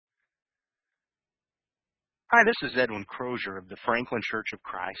Hi, this is Edwin Crozier of the Franklin Church of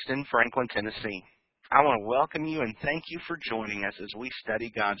Christ in Franklin, Tennessee. I want to welcome you and thank you for joining us as we study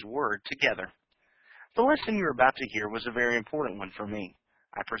God's Word together. The lesson you're about to hear was a very important one for me.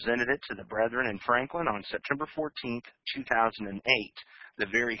 I presented it to the brethren in Franklin on September 14th, 2008, the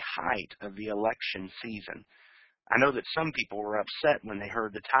very height of the election season. I know that some people were upset when they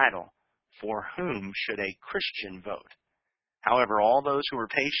heard the title, "For Whom Should a Christian Vote?" However, all those who were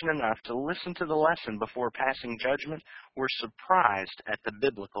patient enough to listen to the lesson before passing judgment were surprised at the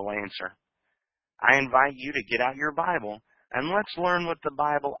biblical answer. I invite you to get out your Bible and let's learn what the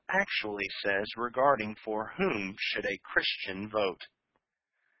Bible actually says regarding for whom should a Christian vote.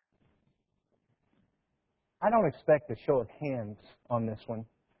 I don't expect a show of hands on this one.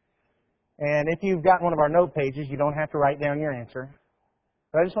 And if you've got one of our note pages, you don't have to write down your answer.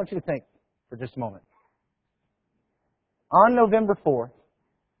 But I just want you to think for just a moment. On November 4th,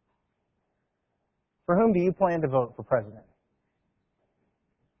 for whom do you plan to vote for president?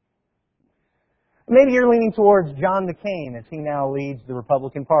 Maybe you're leaning towards John McCain as he now leads the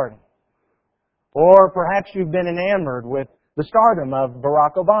Republican Party. Or perhaps you've been enamored with the stardom of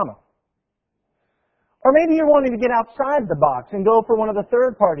Barack Obama. Or maybe you're wanting to get outside the box and go for one of the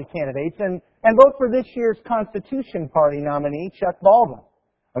third-party candidates and vote for this year's Constitution Party nominee, Chuck Baldwin.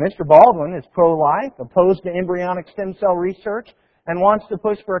 Now, Mr. Baldwin is pro-life, opposed to embryonic stem cell research, and wants to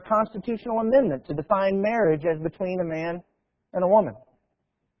push for a constitutional amendment to define marriage as between a man and a woman.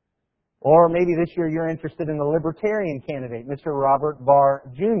 Or maybe this year you're interested in the Libertarian candidate, Mr. Robert Barr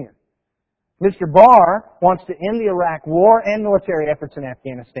Jr. Mr. Barr wants to end the Iraq War and military efforts in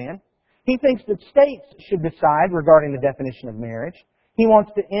Afghanistan. He thinks that states should decide regarding the definition of marriage. He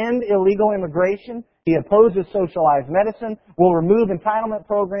wants to end illegal immigration. He opposes socialized medicine, will remove entitlement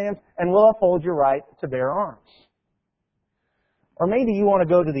programs, and will uphold your right to bear arms. Or maybe you want to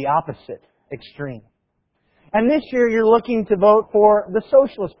go to the opposite extreme. And this year you're looking to vote for the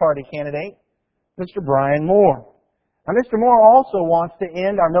Socialist Party candidate, Mr. Brian Moore. Now, Mr. Moore also wants to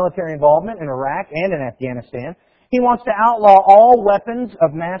end our military involvement in Iraq and in Afghanistan. He wants to outlaw all weapons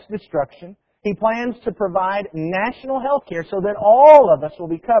of mass destruction. He plans to provide national health care so that all of us will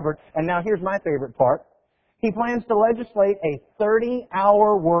be covered. And now here's my favorite part. He plans to legislate a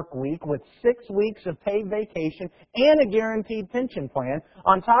 30-hour work week with 6 weeks of paid vacation and a guaranteed pension plan.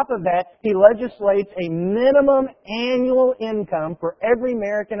 On top of that, he legislates a minimum annual income for every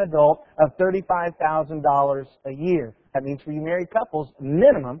American adult of $35,000 a year. That means for you married couples,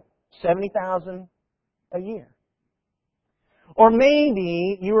 minimum $70,000 a year. Or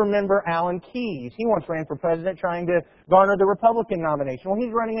maybe you remember Alan Keyes. He once ran for president trying to garner the Republican nomination. Well,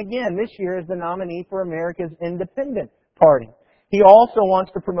 he's running again this year as the nominee for America's Independent Party. He also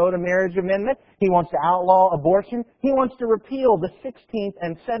wants to promote a marriage amendment. He wants to outlaw abortion. He wants to repeal the 16th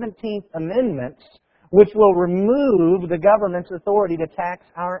and 17th Amendments, which will remove the government's authority to tax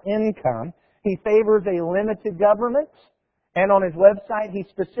our income. He favors a limited government, and on his website he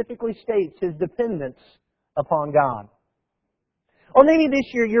specifically states his dependence upon God. Or maybe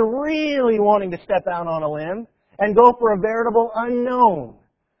this year you're really wanting to step out on a limb and go for a veritable unknown,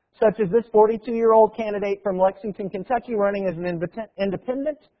 such as this 42-year-old candidate from Lexington, Kentucky, running as an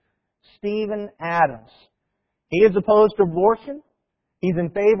independent, Stephen Adams. He is opposed to abortion. He's in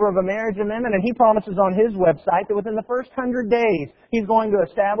favor of a marriage amendment, and he promises on his website that within the first 100 days, he's going to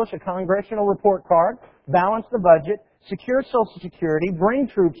establish a congressional report card, balance the budget, secure Social Security, bring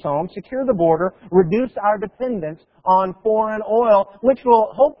troops home, secure the border, reduce our dependence on foreign oil, which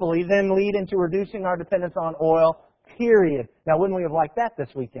will hopefully then lead into reducing our dependence on oil, period. Now, wouldn't we have liked that this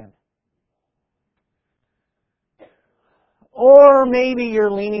weekend? Or maybe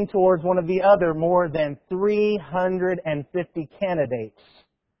you're leaning towards one of the other more than 350 candidates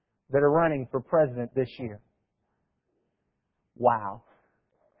that are running for president this year. Wow.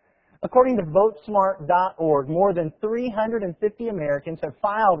 According to VoteSmart.org, more than 350 Americans have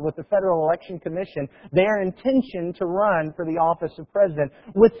filed with the Federal Election Commission their intention to run for the office of president.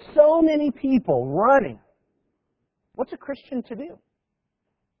 With so many people running, what's a Christian to do?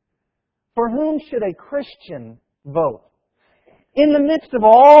 For whom should a Christian vote? In the midst of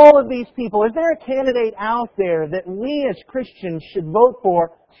all of these people, is there a candidate out there that we as Christians should vote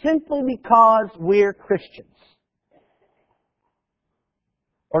for simply because we're Christians?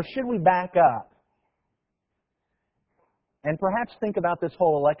 Or should we back up and perhaps think about this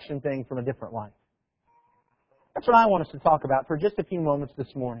whole election thing from a different light? That's what I want us to talk about for just a few moments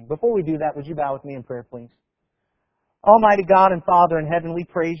this morning. Before we do that, would you bow with me in prayer, please? Almighty God and Father in heaven, we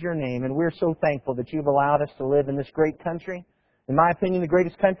praise your name, and we're so thankful that you've allowed us to live in this great country. In my opinion, the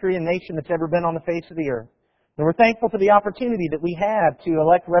greatest country and nation that's ever been on the face of the earth. And we're thankful for the opportunity that we have to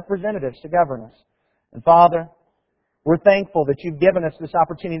elect representatives to govern us. And Father, we're thankful that you've given us this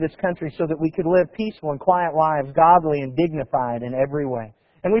opportunity in this country so that we could live peaceful and quiet lives, godly and dignified in every way.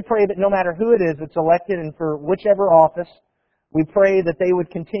 And we pray that no matter who it is that's elected and for whichever office, we pray that they would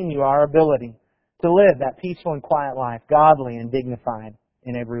continue our ability to live that peaceful and quiet life, godly and dignified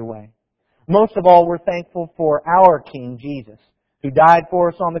in every way. Most of all, we're thankful for our King, Jesus, who died for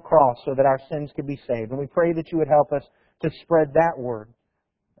us on the cross so that our sins could be saved. And we pray that you would help us to spread that word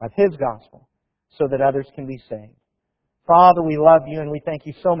of His gospel so that others can be saved. Father, we love you and we thank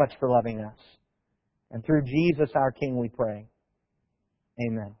you so much for loving us. And through Jesus, our King, we pray.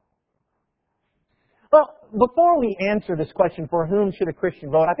 Amen. Well, before we answer this question, for whom should a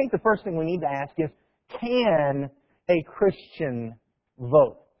Christian vote, I think the first thing we need to ask is, can a Christian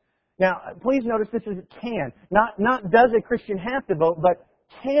vote? Now, please notice this is can. Not does a Christian have to vote, but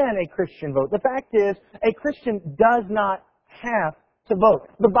can a Christian vote? The fact is, a Christian does not have to vote.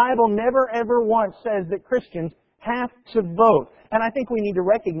 The Bible never ever once says that Christians have to vote. And I think we need to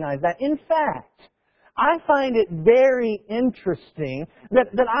recognize that. In fact, I find it very interesting that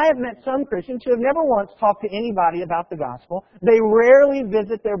I have met some Christians who have never once talked to anybody about the gospel. They rarely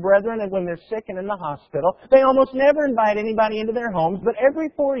visit their brethren when they're sick and in the hospital. They almost never invite anybody into their homes, but every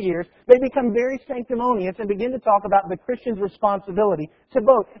 4 years they become very sanctimonious and begin to talk about the Christian's responsibility to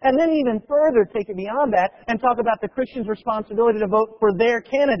vote. And then even further take it beyond that and talk about the Christian's responsibility to vote for their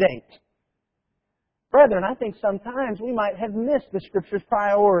candidate. Brethren, I think sometimes we might have missed the Scripture's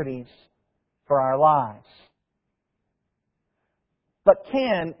priorities for our lives. But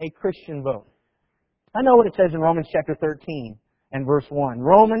can a Christian vote? I know what it says in Romans chapter 13 and verse 1.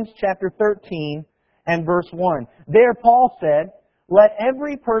 Romans chapter 13 and verse 1. There Paul said, "Let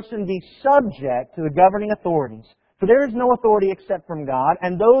every person be subject to the governing authorities, for there is no authority except from God,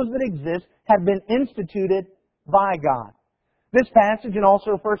 and those that exist have been instituted by God." This passage and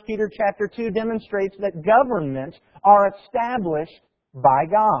also 1 Peter chapter 2 demonstrates that governments are established by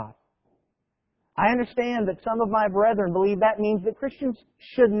God. I understand that some of my brethren believe that means that Christians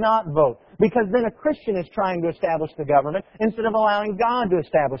should not vote, because then a Christian is trying to establish the government instead of allowing God to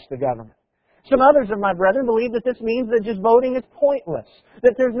establish the government. Some others of my brethren believe that this means that just voting is pointless,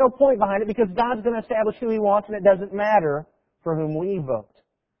 that there's no point behind it because God's going to establish who He wants and it doesn't matter for whom we vote.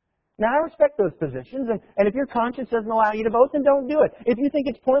 Now, I respect those positions, and if your conscience doesn't allow you to vote, then don't do it. If you think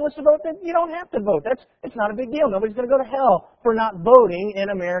it's pointless to vote, then you don't have to vote. It's not a big deal. Nobody's going to go to hell for not voting in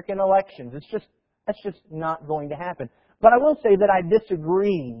American elections. That's just not going to happen. But I will say that I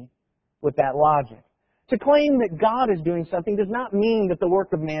disagree with that logic. To claim that God is doing something does not mean that the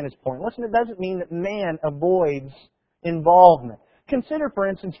work of man is pointless, and it doesn't mean that man avoids involvement. Consider, for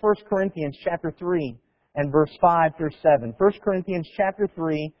instance, 1 Corinthians chapter 3 and verse 5 through 7. 1 Corinthians chapter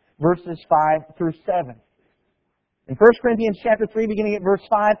 3, verses 5 through 7. In 1 Corinthians chapter 3, beginning at verse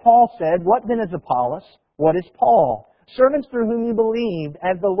 5, Paul said, "What then is Apollos? What is Paul? Servants through whom you believed,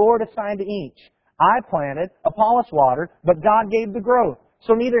 as the Lord assigned to each. I planted, Apollos watered, but God gave the growth.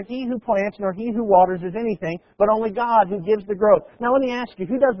 So neither he who plants nor he who waters is anything, but only God who gives the growth." Now let me ask you,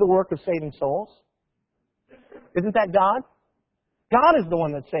 who does the work of saving souls? Isn't that God? God is the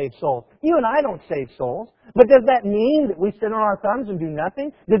one that saves souls. You and I don't save souls. But does that mean that we sit on our thumbs and do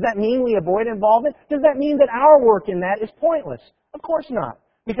nothing? Does that mean we avoid involvement? Does that mean that our work in that is pointless? Of course not.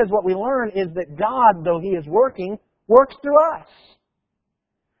 Because what we learn is that God, though He is working, works through us.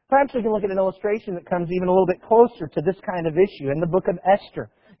 Perhaps we can look at an illustration that comes even a little bit closer to this kind of issue in the book of Esther.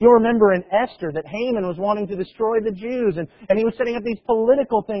 You'll remember in Esther that Haman was wanting to destroy the Jews, and he was setting up these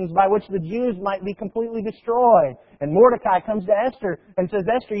political things by which the Jews might be completely destroyed. And Mordecai comes to Esther and says,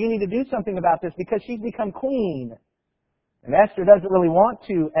 "Esther, you need to do something about this because she's become queen." And Esther doesn't really want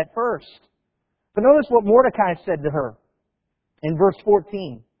to at first. But notice what Mordecai said to her in verse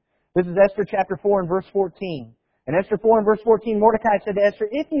 14. This is Esther chapter 4 and verse 14. In Esther 4 and verse 14, Mordecai said to Esther,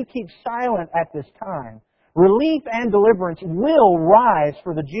 "If you keep silent at this time, relief and deliverance will rise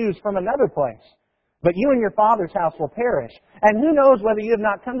for the Jews from another place. But you and your father's house will perish. And who knows whether you have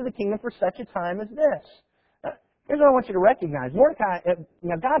not come to the kingdom for such a time as this." Here's what I want you to recognize. Mordecai,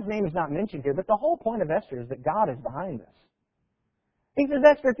 now God's name is not mentioned here, but the whole point of Esther is that God is behind this. He says,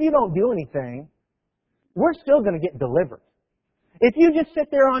 "Esther, if you don't do anything, we're still going to get delivered. If you just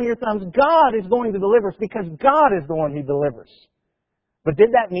sit there on your thumbs, God is going to deliver us because God is the one who delivers." But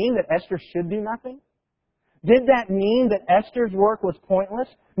did that mean that Esther should do nothing? Did that mean that Esther's work was pointless?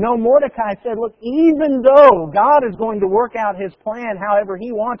 No, Mordecai said, "Look, even though God is going to work out His plan however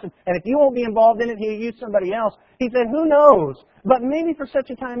He wants it, and if you won't be involved in it, He'll use somebody else." He said, "Who knows? But maybe for such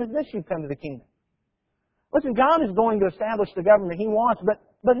a time as this you've come to the kingdom." Listen, God is going to establish the government He wants,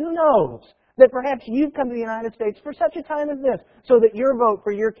 but who knows? That perhaps you've come to the United States for such a time as this, so that your vote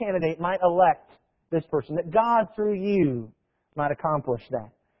for your candidate might elect this person, that God through you might accomplish that.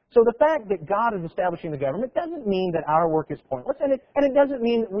 So the fact that God is establishing the government doesn't mean that our work is pointless, and it doesn't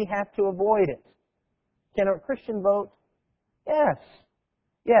mean that we have to avoid it. Can a Christian vote? Yes.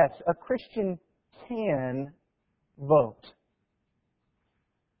 Yes, a Christian can vote.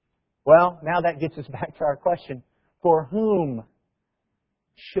 Well, now that gets us back to our question. For whom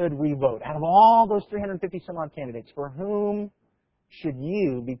should we vote? Out of all those 350 some odd candidates, for whom should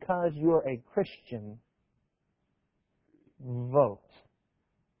you, because you're a Christian, vote?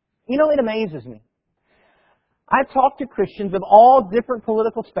 You know, it amazes me. I've talked to Christians of all different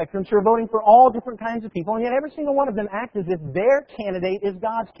political spectrums who are voting for all different kinds of people, and yet every single one of them act as if their candidate is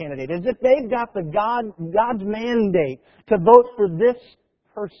God's candidate, as if they've got God's mandate to vote for this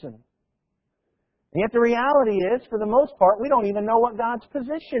person. And yet the reality is, for the most part, we don't even know what God's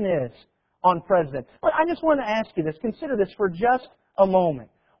position is on president. But I just want to ask you this. Consider this for just a moment.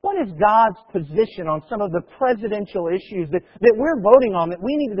 What is God's position on some of the presidential issues that we're voting on, that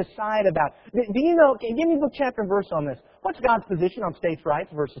we need to decide about? Do you know, give me book, chapter, and verse on this. What's God's position on states' rights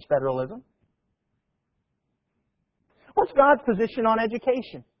versus federalism? What's God's position on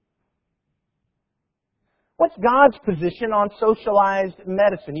education? What's God's position on socialized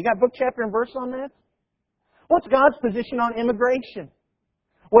medicine? You got book, chapter, and verse on that? What's God's position on immigration?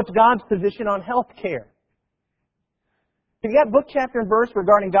 What's God's position on health care? Have you got book, chapter, and verse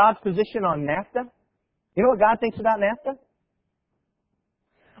regarding God's position on NAFTA? You know what God thinks about NAFTA?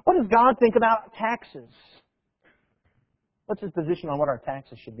 What does God think about taxes? What's His position on what our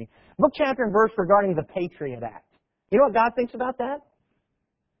taxes should be? Book, chapter, and verse regarding the Patriot Act. You know what God thinks about that?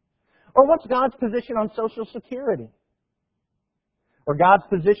 Or what's God's position on Social Security? Or God's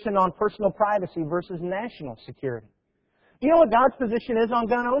position on personal privacy versus national security? You know what God's position is on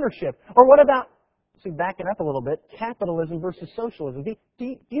gun ownership? Or what about, back it up a little bit, capitalism versus socialism? Do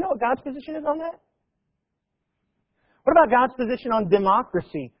you know what God's position is on that? What about God's position on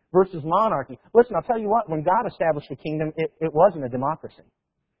democracy versus monarchy? Listen, I'll tell you what, when God established the kingdom, it wasn't a democracy.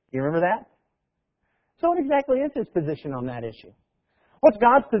 You remember that? So what exactly is His position on that issue? What's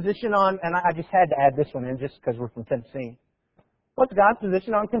God's position on, and I just had to add this one in just because we're from Tennessee. What's God's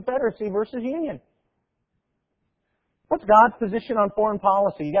position on Confederacy versus Union? What's God's position on foreign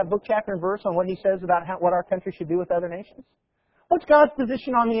policy? You got book, chapter, and verse on what He says about what our country should do with other nations? What's God's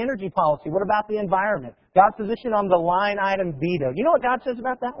position on the energy policy? What about the environment? God's position on the line item veto. You know what God says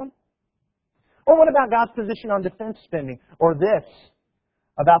about that one? Or what about God's position on defense spending? Or this,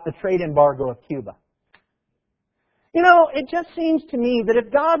 about the trade embargo of Cuba? You know, it just seems to me that if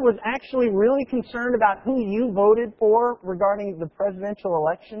God was actually really concerned about who you voted for regarding the presidential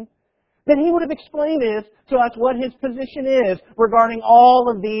election, then He would have explained to us what His position is regarding all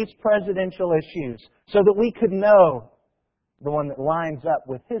of these presidential issues so that we could know the one that lines up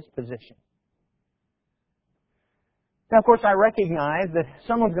with His position. Now, of course, I recognize that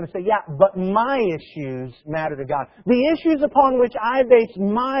someone's going to say, yeah, but my issues matter to God. The issues upon which I base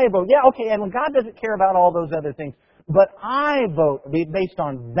my vote. Yeah, okay, and God doesn't care about all those other things. But I vote based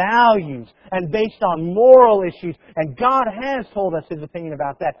on values and based on moral issues. And God has told us His opinion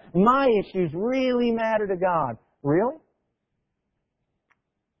about that. My issues really matter to God. Really?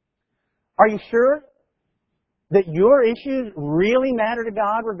 Are you sure that your issues really matter to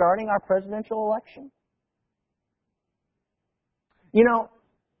God regarding our presidential election? You know,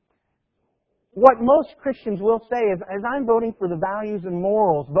 what most Christians will say is I'm voting for the values and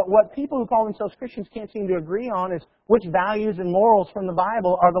morals, but what people who call themselves Christians can't seem to agree on is which values and morals from the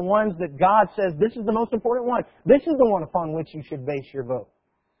Bible are the ones that God says this is the most important one. This is the one upon which you should base your vote.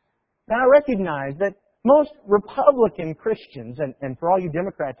 Now, I recognize that most Republican Christians, and for all you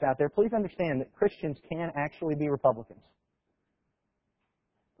Democrats out there, please understand that Christians can actually be Republicans.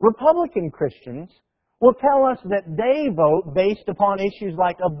 Republican Christians will tell us that they vote based upon issues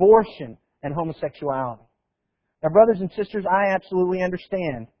like abortion and homosexuality. Now, brothers and sisters, I absolutely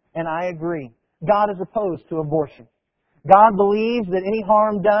understand, and I agree. God is opposed to abortion. God believes that any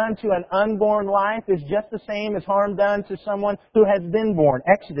harm done to an unborn life is just the same as harm done to someone who has been born.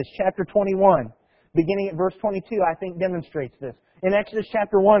 Exodus chapter 21, beginning at verse 22, I think demonstrates this. In Exodus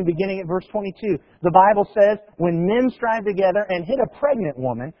chapter 1, beginning at verse 22, the Bible says, when men strive together and hit a pregnant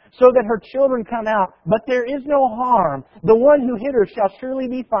woman, so that her children come out, but there is no harm, the one who hit her shall surely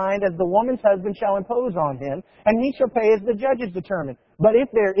be fined, as the woman's husband shall impose on him, and he shall pay as the judges determine. But if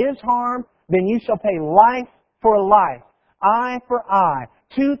there is harm, then you shall pay life for life, eye for eye,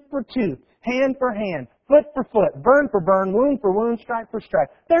 tooth for tooth, hand for hand, foot for foot, burn for burn, wound for wound, stripe for stripe.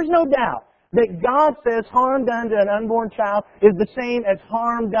 There's no doubt that God says harm done to an unborn child is the same as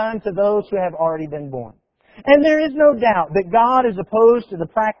harm done to those who have already been born. And there is no doubt that God is opposed to the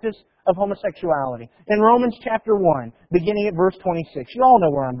practice of homosexuality. In Romans chapter 1, beginning at verse 26. You all know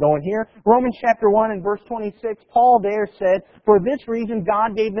where I'm going here. Romans chapter 1 and verse 26, Paul there said, "For this reason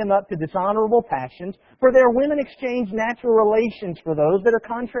God gave them up to dishonorable passions, for their women exchanged natural relations for those that are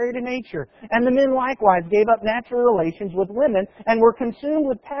contrary to nature. And the men likewise gave up natural relations with women, and were consumed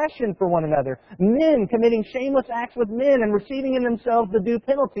with passion for one another, men committing shameless acts with men, and receiving in themselves the due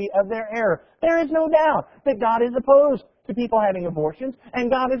penalty of their error." There is no doubt that God is opposed to people having abortions, and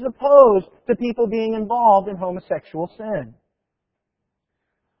God is opposed to people being involved in homosexual sin.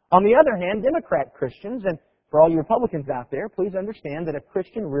 On the other hand, Democrat Christians, and for all you Republicans out there, please understand that a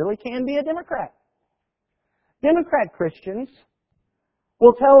Christian really can be a Democrat. Democrat Christians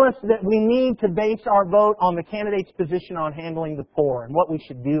will tell us that we need to base our vote on the candidate's position on handling the poor and what we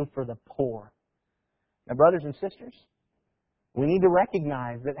should do for the poor. Now, brothers and sisters, we need to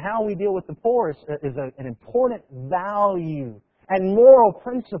recognize that how we deal with the poor is an important value and moral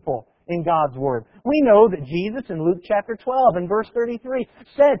principle in God's Word. We know that Jesus in Luke chapter 12 and verse 33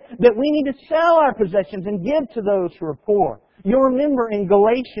 said that we need to sell our possessions and give to those who are poor. You'll remember in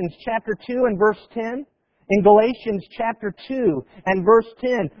Galatians chapter 2 and verse 10, in Galatians chapter 2 and verse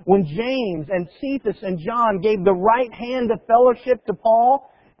 10, when James and Cephas and John gave the right hand of fellowship to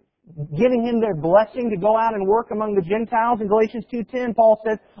Paul, giving him their blessing to go out and work among the Gentiles. In Galatians 2:10, Paul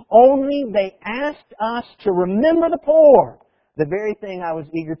says, "Only they asked us to remember the poor, the very thing I was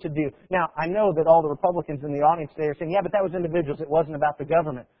eager to do." Now, I know that all the Republicans in the audience today are saying, "Yeah, but that was individuals. It wasn't about the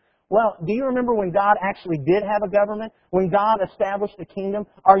government." Well, do you remember when God actually did have a government? When God established a kingdom?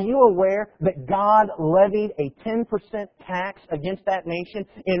 Are you aware that God levied a 10% tax against that nation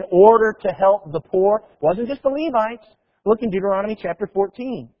in order to help the poor? It wasn't just the Levites. Look in Deuteronomy chapter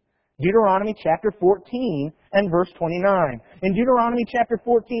 14. Deuteronomy chapter 14 and verse 29. In Deuteronomy chapter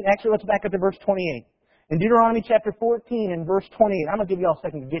 14, actually let's back up to verse 28. In Deuteronomy chapter 14 and verse 28, I'm going to give you all a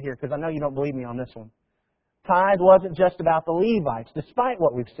second to get here because I know you don't believe me on this one. Tithe wasn't just about the Levites, despite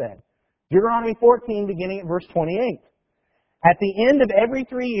what we've said. Deuteronomy 14, beginning at verse 28. "At the end of every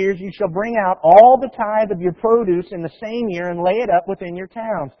 3 years you shall bring out all the tithe of your produce in the same year and lay it up within your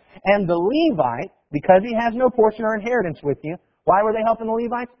towns. And the Levite, because he has no portion or inheritance with you," why were they helping the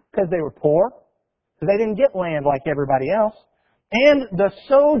Levites? Because they were poor. Because they didn't get land like everybody else. "And the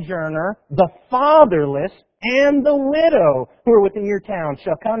sojourner, the fatherless, and the widow who are within your town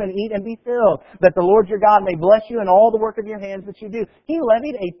shall come and eat and be filled, that the Lord your God may bless you in all the work of your hands that you do." He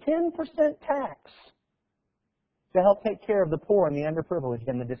levied a 10% tax to help take care of the poor and the underprivileged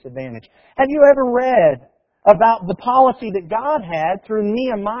and the disadvantaged. Have you ever read about the policy that God had through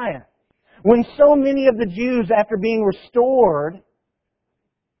Nehemiah? When so many of the Jews, after being restored,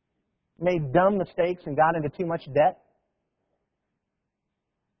 made dumb mistakes and got into too much debt?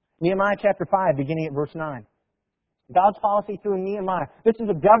 Nehemiah chapter 5, beginning at verse 9. God's policy through Nehemiah. This is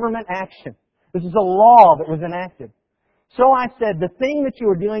a government action. This is a law that was enacted. "So I said, the thing that you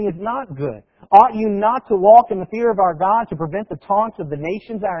are doing is not good. Ought you not to walk in the fear of our God to prevent the taunts of the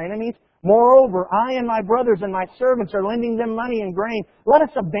nations, our enemies? Moreover, I and my brothers and my servants are lending them money and grain. Let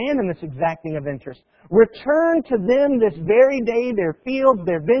us abandon this exacting of interest. Return to them this very day their fields,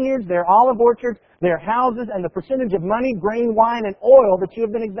 their vineyards, their olive orchards, their houses, and the percentage of money, grain, wine, and oil that you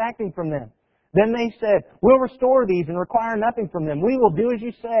have been exacting from them." Then they said, "We'll restore these and require nothing from them. We will do as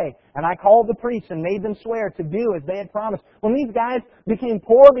you say." And I called the priests and made them swear to do as they had promised. When these guys became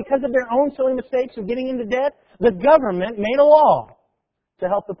poor because of their own silly mistakes of getting into debt, the government made a law to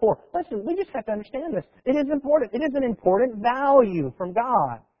help the poor. Listen, we just have to understand this. It is important. It is an important value from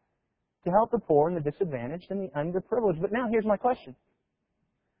God to help the poor and the disadvantaged and the underprivileged. But now here's my question.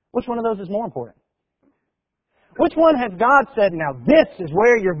 Which one of those is more important? Which one has God said, now this is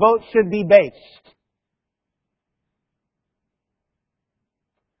where your vote should be based?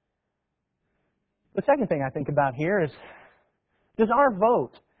 The second thing I think about here is, does our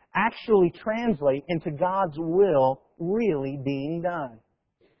vote actually translate into God's will really being done?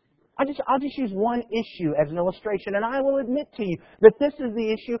 I'll just use one issue as an illustration, and I will admit to you that this is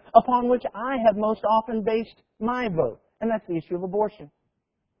the issue upon which I have most often based my vote, and that's the issue of abortion.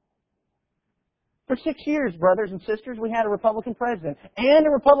 For 6 years, brothers and sisters, we had a Republican president and a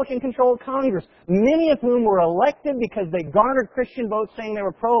Republican-controlled Congress, many of whom were elected because they garnered Christian votes saying they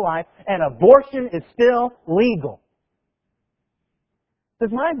were pro-life, and abortion is still legal.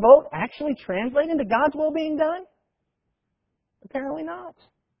 Does my vote actually translate into God's will being done? Apparently not.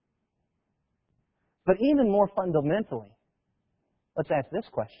 But even more fundamentally, let's ask this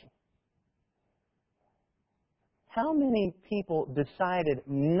question. How many people decided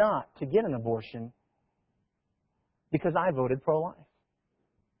not to get an abortion because I voted pro-life?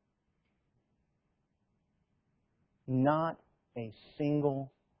 Not a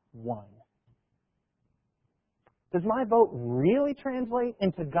single one. Does my vote really translate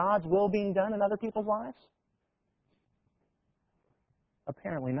into God's will being done in other people's lives?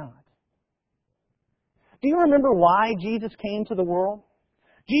 Apparently not. Do you remember why Jesus came to the world?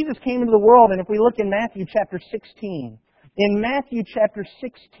 Jesus came into the world, and if we look in Matthew chapter 16, in Matthew chapter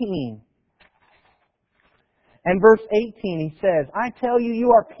 16 and verse 18, He says, I tell you,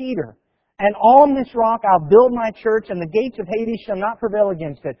 you are Peter, and on this rock I'll build my church, and the gates of Hades shall not prevail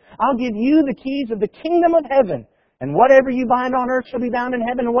against it. I'll give you the keys of the kingdom of heaven. And whatever you bind on earth shall be bound in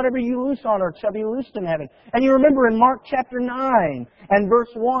heaven, and whatever you loose on earth shall be loosed in heaven. And you remember in Mark chapter 9 and verse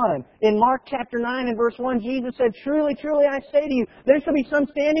 1, in Mark chapter 9 and verse 1, Jesus said, Truly, truly, I say to you, there shall be some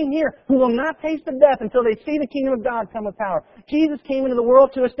standing here who will not taste of death until they see the kingdom of God come with power. Jesus came into the world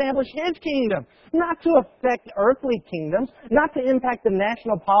to establish His kingdom, not to affect earthly kingdoms, not to impact the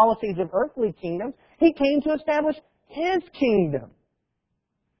national policies of earthly kingdoms. He came to establish His kingdom.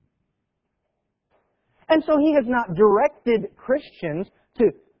 And so He has not directed Christians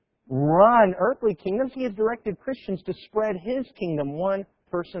to run earthly kingdoms. He has directed Christians to spread His kingdom one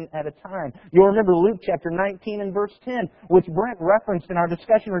person at a time. You'll remember Luke chapter 19 and verse 10, which Brent referenced in our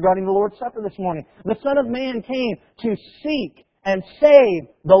discussion regarding the Lord's Supper this morning. The Son of Man came to seek and save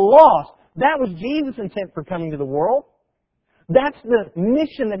the lost. That was Jesus' intent for coming to the world. That's the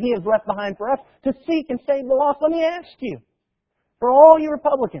mission that He has left behind for us, to seek and save the lost. Let me ask you, for all you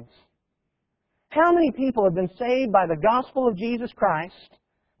Republicans, how many people have been saved by the gospel of Jesus Christ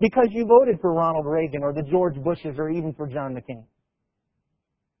because you voted for Ronald Reagan or the George Bushes or even for John McCain?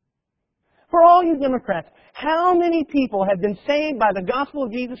 For all you Democrats, how many people have been saved by the gospel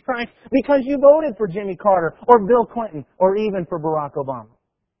of Jesus Christ because you voted for Jimmy Carter or Bill Clinton or even for Barack Obama?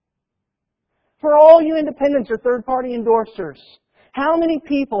 For all you independents or third-party endorsers, how many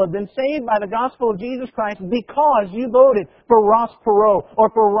people have been saved by the gospel of Jesus Christ because you voted for Ross Perot or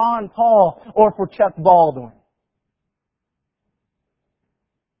for Ron Paul or for Chuck Baldwin?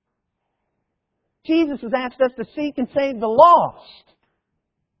 Jesus has asked us to seek and save the lost.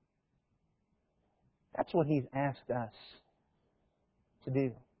 That's what He's asked us to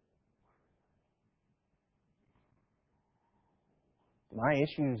do. Do my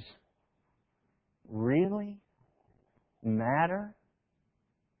issues really matter?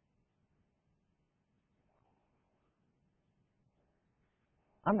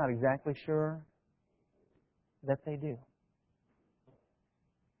 I'm not exactly sure that they do.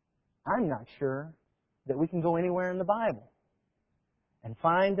 I'm not sure that we can go anywhere in the Bible and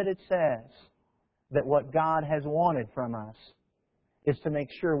find that it says that what God has wanted from us is to make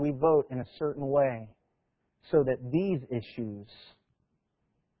sure we vote in a certain way so that these issues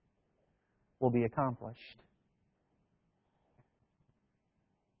will be accomplished.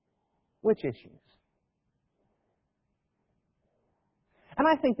 Which issues? And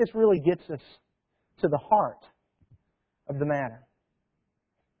I think this really gets us to the heart of the matter.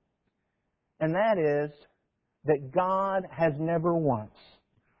 And that is that God has never once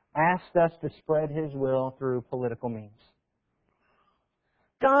asked us to spread His will through political means.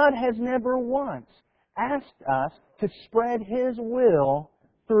 God has never once asked us to spread His will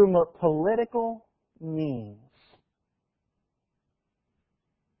through political means.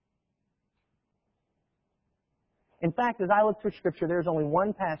 In fact, as I look through Scripture, there's only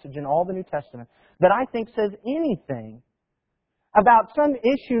one passage in all the New Testament that I think says anything about some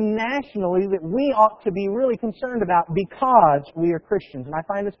issue nationally that we ought to be really concerned about because we are Christians. And I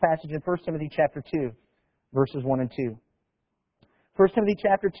find this passage in 1 Timothy chapter 2, verses 1 and 2. 1 Timothy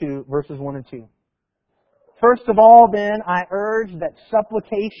chapter 2, verses 1 and 2. First of all, then, I urge that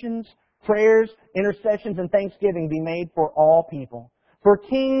supplications, prayers, intercessions, and thanksgiving be made for all people, for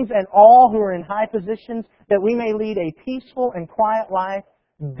kings and all who are in high positions, that we may lead a peaceful and quiet life,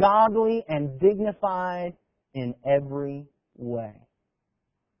 godly and dignified in every way.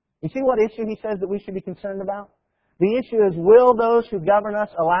 You see what issue he says that we should be concerned about? The issue is, will those who govern us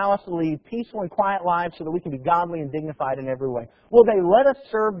allow us to lead peaceful and quiet lives so that we can be godly and dignified in every way? Will they let us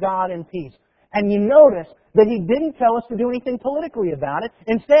serve God in peace? And you notice that He didn't tell us to do anything politically about it.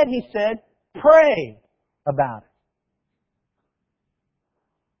 Instead, He said, pray about it.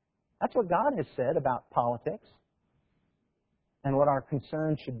 That's what God has said about politics and what our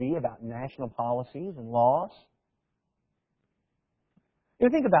concerns should be about national policies and laws. You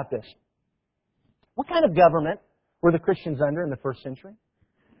know, think about this. What kind of government were the Christians under in the first century?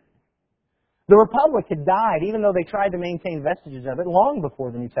 The Republic had died, even though they tried to maintain vestiges of it, long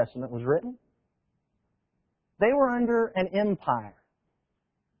before the New Testament was written. They were under an empire.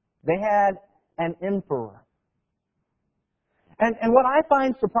 They had an emperor. And what I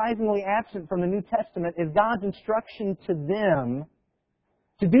find surprisingly absent from the New Testament is God's instruction to them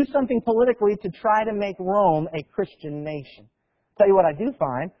to do something politically to try to make Rome a Christian nation. Tell you what I do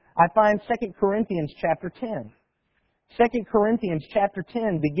find. I find 2 Corinthians chapter 10. 2 Corinthians chapter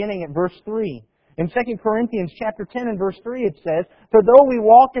 10, beginning at verse 3. In 2 Corinthians chapter 10 and verse 3 it says, "For though we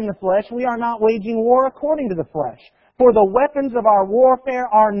walk in the flesh, we are not waging war according to the flesh. For the weapons of our warfare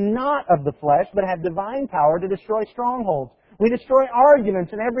are not of the flesh, but have divine power to destroy strongholds. We destroy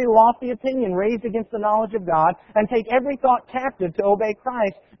arguments and every lofty opinion raised against the knowledge of God, and take every thought captive to obey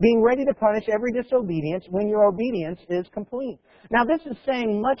Christ, being ready to punish every disobedience when your obedience is complete." Now this is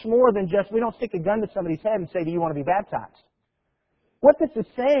saying much more than just we don't stick a gun to somebody's head and say, "Do you want to be baptized?" What this is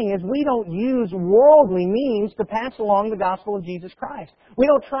saying is we don't use worldly means to pass along the gospel of Jesus Christ. We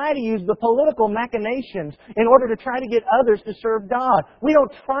don't try to use the political machinations in order to try to get others to serve God. We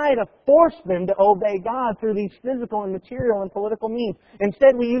don't try to force them to obey God through these physical and material and political means.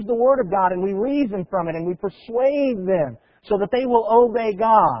 Instead, we use the Word of God and we reason from it and we persuade them so that they will obey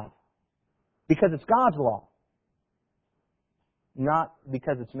God because it's God's law, not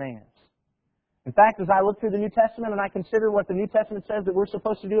because it's man's. In fact, as I look through the New Testament and I consider what the New Testament says that we're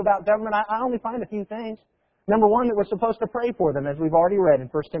supposed to do about government, I only find a few things. Number one, that we're supposed to pray for them, as we've already read in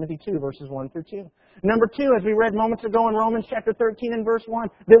 1 Timothy 2, verses 1 through 2. Number two, as we read moments ago in Romans chapter 13 and verse 1,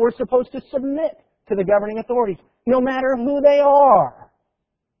 that we're supposed to submit to the governing authorities, no matter who they are,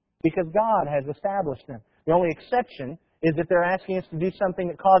 because God has established them. The only exception is if they're asking us to do something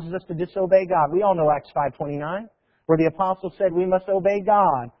that causes us to disobey God. We all know Acts 5:29, where the apostle said we must obey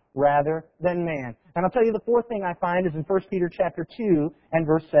God rather than man. And I'll tell you the fourth thing I find is in 1 Peter chapter 2 and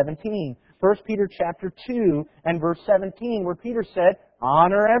verse 17. 1 Peter chapter 2 and verse 17, where Peter said,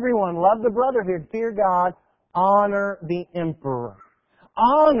 "Honor everyone, love the brotherhood, fear God, honor the emperor."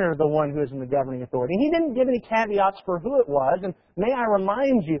 Honor the one who is in the governing authority. And he didn't give any caveats for who it was. And may I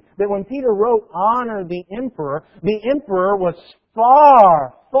remind you that when Peter wrote, "Honor the emperor was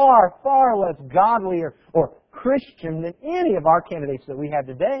far, far, far less godly or Christian than any of our candidates that we have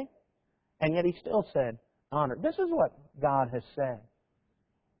today. And yet he still said, honor. This is what God has said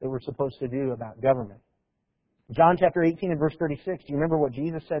that we're supposed to do about government. John chapter 18 and verse 36, do you remember what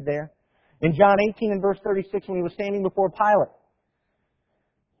Jesus said there? In John 18 and verse 36, when he was standing before Pilate,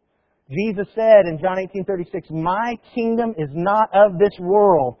 Jesus said in John 18:36, "My kingdom is not of this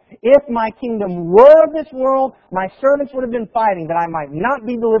world. If my kingdom were of this world, my servants would have been fighting that I might not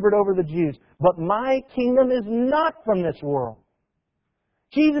be delivered over to the Jews. But my kingdom is not from this world."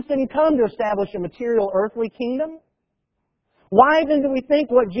 Jesus didn't come to establish a material earthly kingdom. Why then do we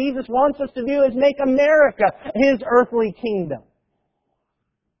think what Jesus wants us to do is make America His earthly kingdom?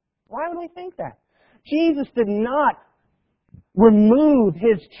 Why would we think that? Jesus did not remove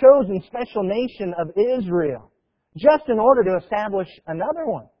His chosen special nation of Israel just in order to establish another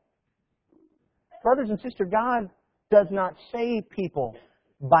one. Brothers and sisters, God does not save people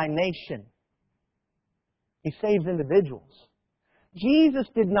by nation. He saves individuals. Jesus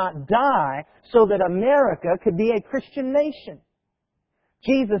did not die so that America could be a Christian nation.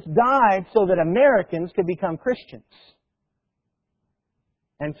 Jesus died so that Americans could become Christians.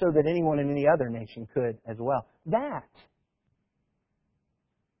 And so that anyone in any other nation could as well. That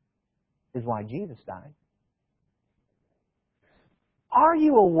is why Jesus died. Are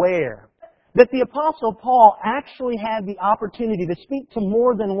you aware that the Apostle Paul actually had the opportunity to speak to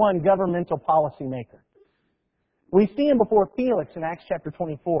more than one governmental policymaker? We see him before Felix in Acts chapter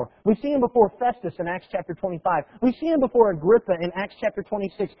 24. We see him before Festus in Acts chapter 25. We see him before Agrippa in Acts chapter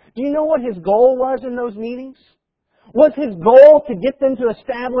 26. Do you know what his goal was in those meetings? Was his goal to get them to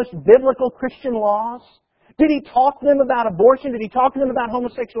establish biblical Christian laws? Did he talk to them about abortion? Did he talk to them about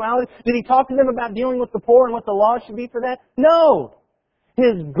homosexuality? Did he talk to them about dealing with the poor and what the laws should be for that? No!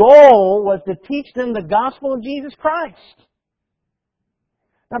 His goal was to teach them the gospel of Jesus Christ.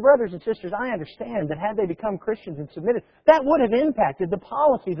 Now, brothers and sisters, I understand that had they become Christians and submitted, that would have impacted the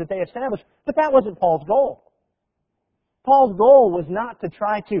policies that they established, but that wasn't Paul's goal. Paul's goal was not to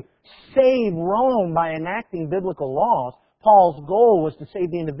try to save Rome by enacting biblical laws. Paul's goal was to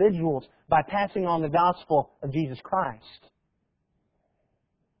save the individuals by passing on the gospel of Jesus Christ.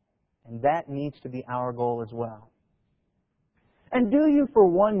 And that needs to be our goal as well. And do you for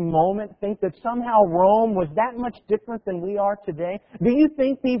one moment think that somehow Rome was that much different than we are today? Do you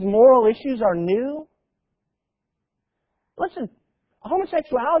think these moral issues are new? Listen,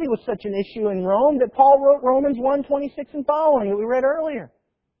 homosexuality was such an issue in Rome that Paul wrote Romans 1:26 and following that we read earlier.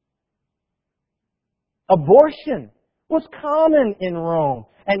 Abortion was common in Rome.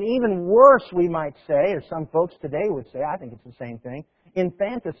 And even worse, we might say, or some folks today would say, I think it's the same thing,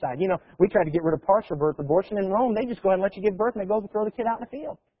 infanticide. You know, we tried to get rid of partial birth abortion in Rome. They just go ahead and let you give birth and they go throw the kid out in the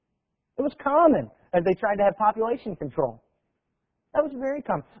field. It was common as they tried to have population control. That was very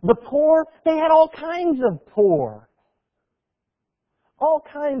common. The poor, they had all kinds of poor. All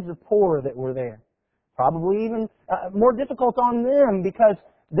kinds of poor that were there. Probably even more difficult on them because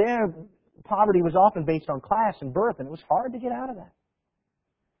their poverty was often based on class and birth, and it was hard to get out of that.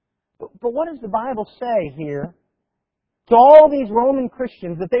 But what does the Bible say here to all these Roman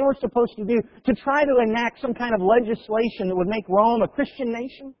Christians that they were supposed to do to try to enact some kind of legislation that would make Rome a Christian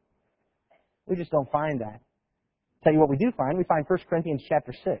nation? We just don't find that. Tell you what we do find. We find 1 Corinthians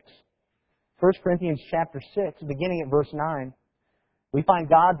chapter 6. 1 Corinthians chapter 6, beginning at verse 9, we find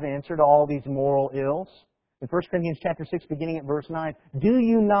God's answer to all these moral ills. In 1 Corinthians chapter 6, beginning at verse 9, do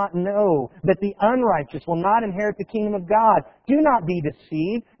you not know that the unrighteous will not inherit the kingdom of God? Do not be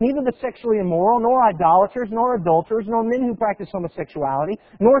deceived. Neither the sexually immoral, nor idolaters, nor adulterers, nor men who practice homosexuality,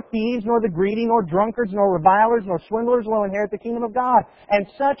 nor thieves, nor the greedy, nor drunkards, nor revilers, nor swindlers will inherit the kingdom of God. And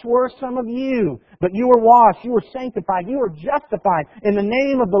such were some of you. But you were washed, you were sanctified, you were justified in the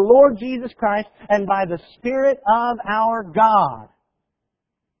name of the Lord Jesus Christ and by the Spirit of our God.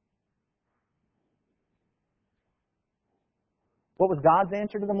 What was God's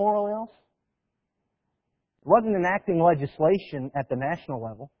answer to the moral ills? It wasn't enacting legislation at the national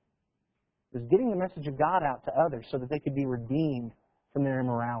level. It was getting the message of God out to others so that they could be redeemed from their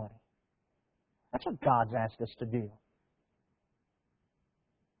immorality. That's what God's asked us to do.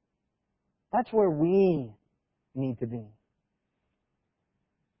 That's where we need to be.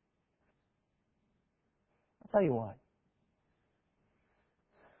 I'll tell you what.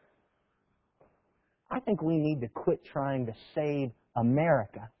 I think we need to quit trying to save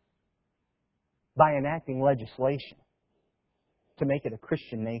America by enacting legislation to make it a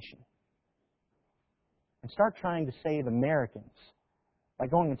Christian nation. And start trying to save Americans by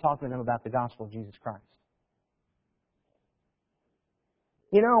going and talking to them about the gospel of Jesus Christ.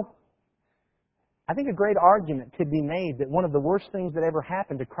 You know, I think a great argument could be made that one of the worst things that ever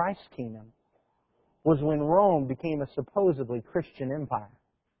happened to Christ's kingdom was when Rome became a supposedly Christian empire.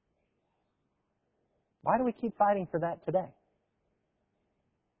 Why do we keep fighting for that today? I'll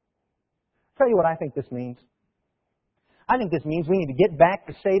tell you what I think this means. I think this means we need to get back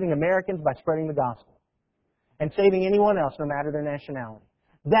to saving Americans by spreading the gospel and saving anyone else, no matter their nationality.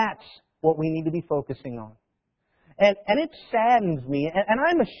 That's what we need to be focusing on. And it saddens me, and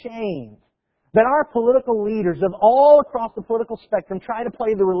I'm ashamed that our political leaders of all across the political spectrum try to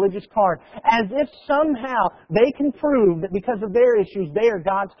play the religious card as if somehow they can prove that because of their issues they are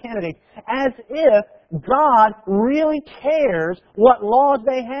God's candidates, as if God really cares what laws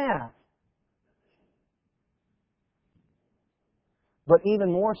they have. But even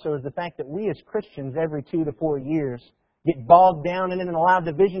more so is the fact that we as Christians every 2 to 4 years get bogged down in it and allow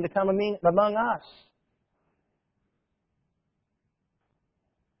division to come among us.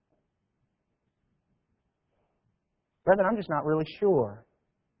 Brethren, I'm just not really sure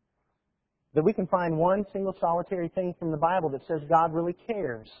that we can find one single solitary thing from the Bible that says God really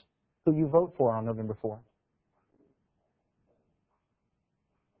cares who you vote for on November 4th.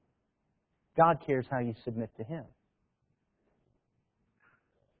 God cares how you submit to Him.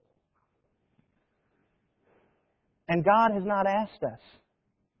 And God has not asked us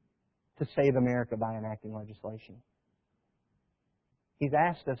to save America by enacting legislation. He's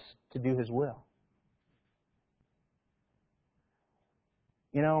asked us to do His will.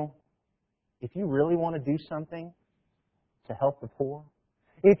 You know, if you really want to do something to help the poor,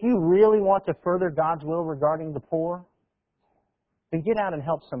 if you really want to further God's will regarding the poor, then get out and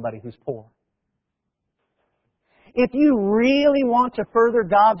help somebody who's poor. If you really want to further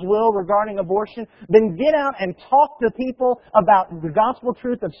God's will regarding abortion, then get out and talk to people about the gospel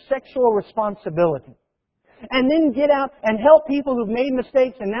truth of sexual responsibility. And then get out and help people who've made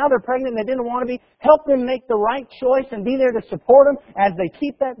mistakes and now they're pregnant and they didn't want to be. Help them make the right choice and be there to support them as they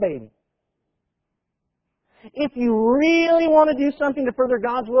keep that baby. If you really want to do something to further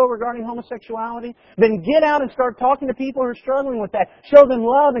God's will regarding homosexuality, then get out and start talking to people who are struggling with that. Show them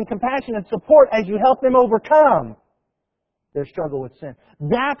love and compassion and support as you help them overcome their struggle with sin.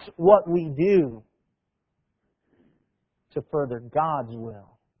 That's what we do to further God's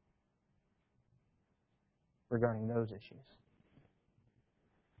will regarding those issues.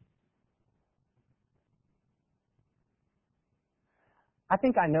 I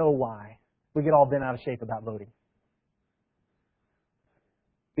think I know why we get all bent out of shape about voting.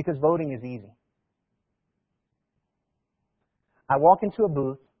 Because voting is easy. I walk into a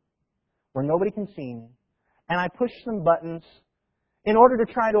booth where nobody can see me, and I push some buttons in order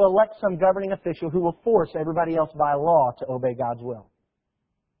to try to elect some governing official who will force everybody else by law to obey God's will.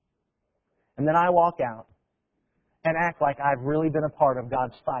 And then I walk out and act like I've really been a part of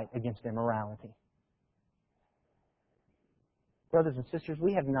God's fight against immorality. Brothers and sisters,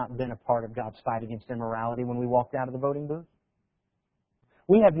 we have not been a part of God's fight against immorality when we walked out of the voting booth.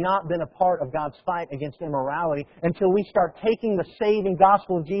 We have not been a part of God's fight against immorality until we start taking the saving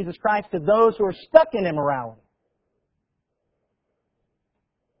gospel of Jesus Christ to those who are stuck in immorality.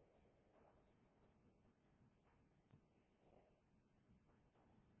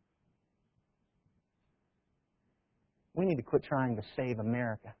 We need to quit trying to save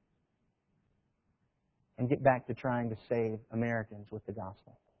America and get back to trying to save Americans with the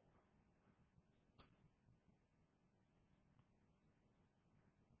gospel.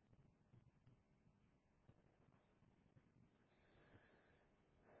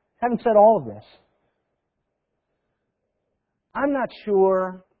 Having said all of this, I'm not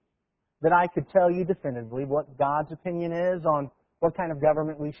sure that I could tell you definitively what God's opinion is on what kind of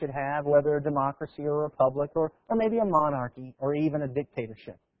government we should have, whether a democracy or a republic or maybe a monarchy or even a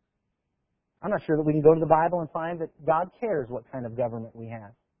dictatorship. I'm not sure that we can go to the Bible and find that God cares what kind of government we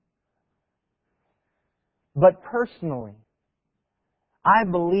have. But personally, I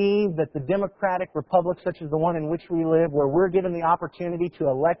believe that the democratic republic such as the one in which we live, where we're given the opportunity to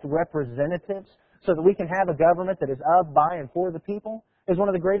elect representatives so that we can have a government that is of, by, and for the people, is one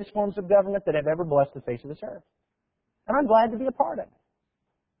of the greatest forms of government that have ever blessed the face of this earth. And I'm glad to be a part of it.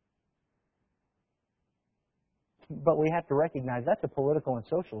 But we have to recognize that's a political and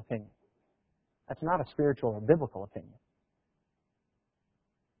social opinion. That's not a spiritual or biblical opinion.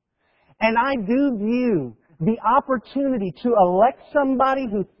 And I do view the opportunity to elect somebody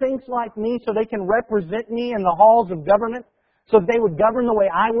who thinks like me so they can represent me in the halls of government, so that they would govern the way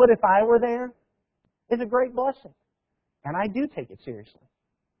I would if I were there, is a great blessing. And I do take it seriously.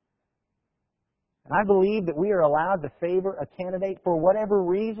 And I believe that we are allowed to favor a candidate for whatever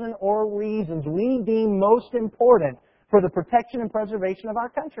reason or reasons we deem most important for the protection and preservation of our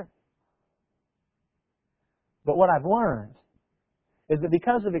country. But what I've learned is that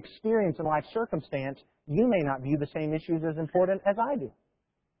because of experience and life circumstance, you may not view the same issues as important as I do.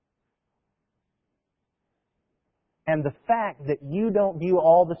 And the fact that you don't view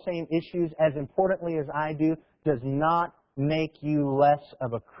all the same issues as importantly as I do does not make you less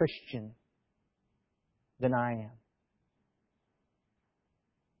of a Christian than I am.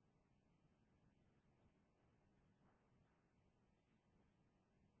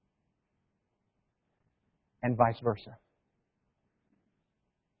 And vice versa.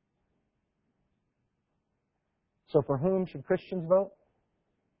 So for whom should Christians vote?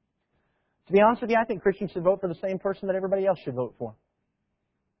 To be honest with you, I think Christians should vote for the same person that everybody else should vote for.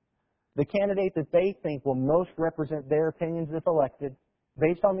 The candidate that they think will most represent their opinions if elected,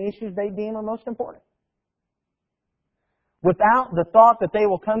 based on the issues they deem are most important. Without the thought that they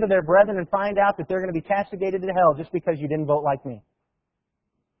will come to their brethren and find out that they're going to be castigated to hell just because you didn't vote like me.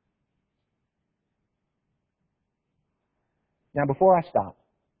 Now, before I stop,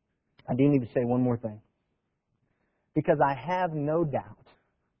 I do need to say one more thing. Because I have no doubt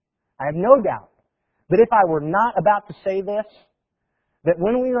that if I were not about to say this, that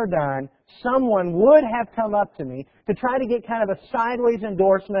when we are done, someone would have come up to me to try to get kind of a sideways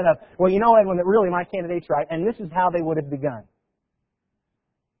endorsement of, well, you know, Edwin, that really my candidate's right, and this is how they would have begun.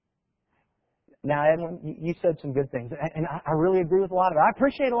 Now, Edwin, you said some good things, and I really agree with a lot of it. I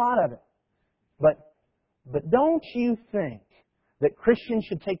appreciate a lot of it. But don't you think that Christians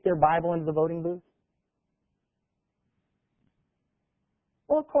should take their Bible into the voting booth?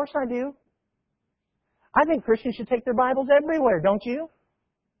 Well, of course I do. I think Christians should take their Bibles everywhere, don't you?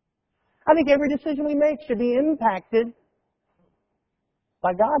 I think every decision we make should be impacted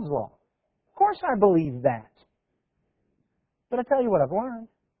by God's law. Of course I believe that. But I tell you what I've learned.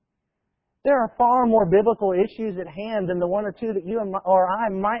 There are far more biblical issues at hand than the one or two that you or I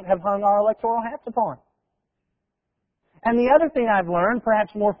might have hung our electoral hats upon. And the other thing I've learned,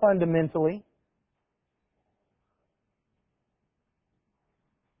 perhaps more fundamentally,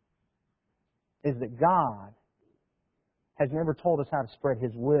 is that God has never told us how to spread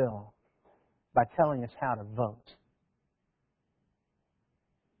His will by telling us how to vote.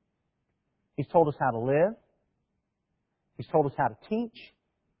 He's told us how to live. He's told us how to teach.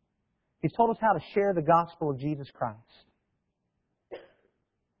 He's told us how to share the gospel of Jesus Christ.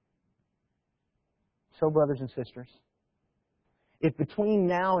 So, brothers and sisters, if between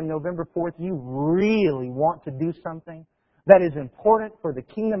now and November 4th you really want to do something that is important for the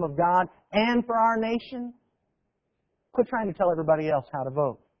kingdom of God and for our nation, quit trying to tell everybody else how to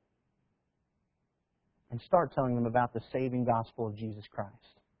vote. And start telling them about the saving gospel of Jesus Christ.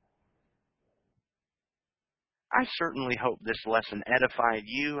 I certainly hope this lesson edified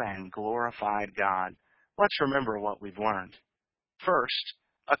you and glorified God. Let's remember what we've learned. First,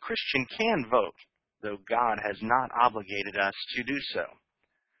 a Christian can vote. though God has not obligated us to do so.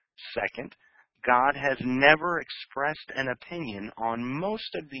 Second, God has never expressed an opinion on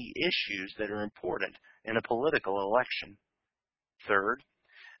most of the issues that are important in a political election. Third,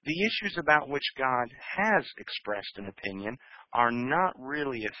 the issues about which God has expressed an opinion are not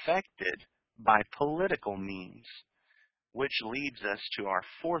really affected by political means, which leads us to our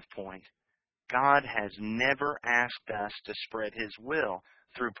fourth point. God has never asked us to spread His will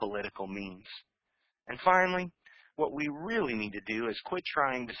through political means. And finally, what we really need to do is quit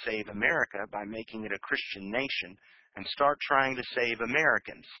trying to save America by making it a Christian nation and start trying to save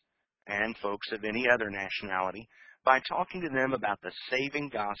Americans and folks of any other nationality by talking to them about the saving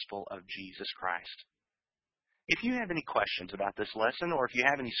gospel of Jesus Christ. If you have any questions about this lesson or if you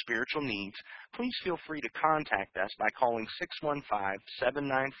have any spiritual needs, please feel free to contact us by calling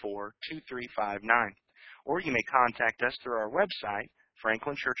 615-794-2359, or you may contact us through our website,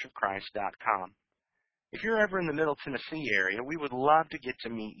 franklinchurchofchrist.com. If you're ever in the Middle Tennessee area, we would love to get to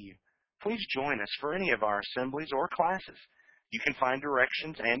meet you. Please join us for any of our assemblies or classes. You can find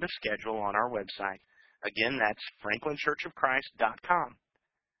directions and a schedule on our website. Again, that's franklinchurchofchrist.com.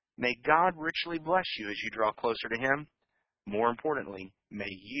 May God richly bless you as you draw closer to Him. More importantly, may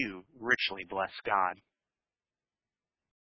you richly bless God.